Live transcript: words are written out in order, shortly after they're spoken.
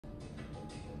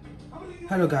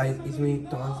Hello guys, it's me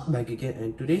Thomas back again,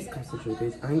 and today's custom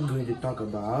showcase I'm going to talk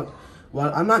about,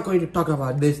 well, I'm not going to talk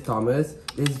about this Thomas,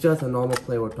 it's just a normal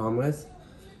player Thomas,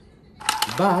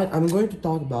 but I'm going to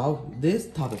talk about this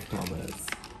type of Thomas.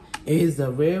 It is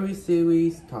a very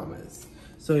series Thomas.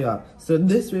 So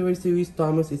this very series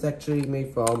Thomas is actually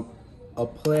made from a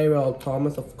player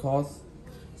Thomas, of course.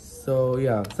 So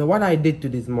what I did to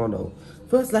this model.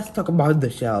 First, let's talk about the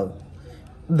shell.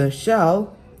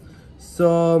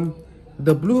 So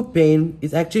the blue paint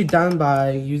is actually done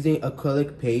by using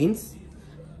acrylic paints,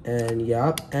 and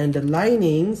and the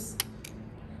linings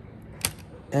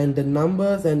and the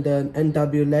numbers and the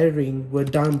NW lettering were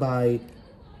done by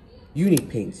uni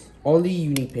paints, only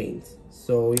uni paints.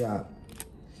 So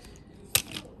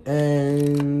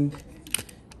and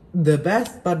the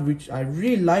best part which I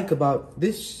really like about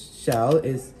this shell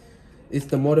is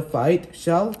the modified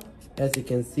shell, as you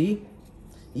can see.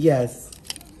 Yes,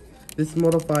 this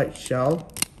modified shell,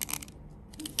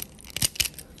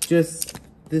 just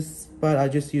this part I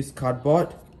just use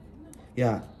cardboard.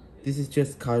 This is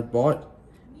just cardboard,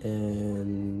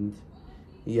 and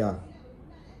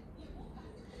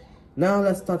now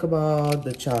let's talk about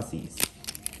the chassis.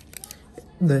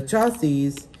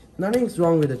 Nothing's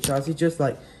wrong with the chassis, just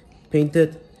like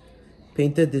painted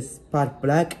this part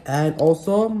black, and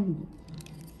also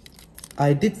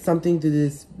I did something to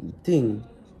this thing.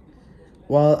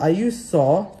 Well, I used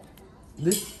saw,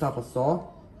 this type of saw.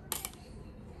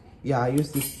 I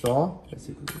used this saw. Let's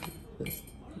see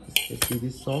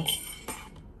this saw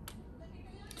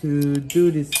to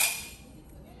do this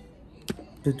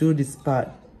part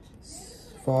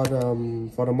for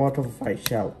the modified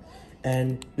shell,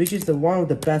 and which is one of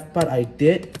the best part I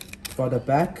did for the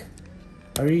back.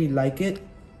 I really like it.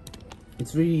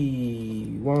 It's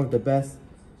really one of the best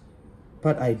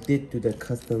part I did to the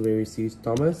custom very series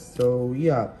Thomas. So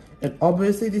and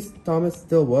obviously this Thomas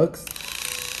still works.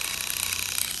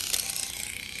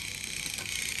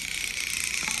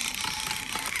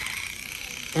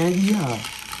 And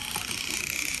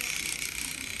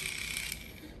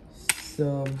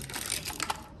so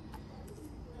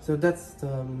that's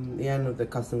the end of the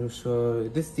custom show.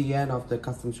 This is the end of the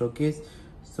custom showcase.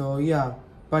 So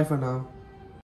bye for now.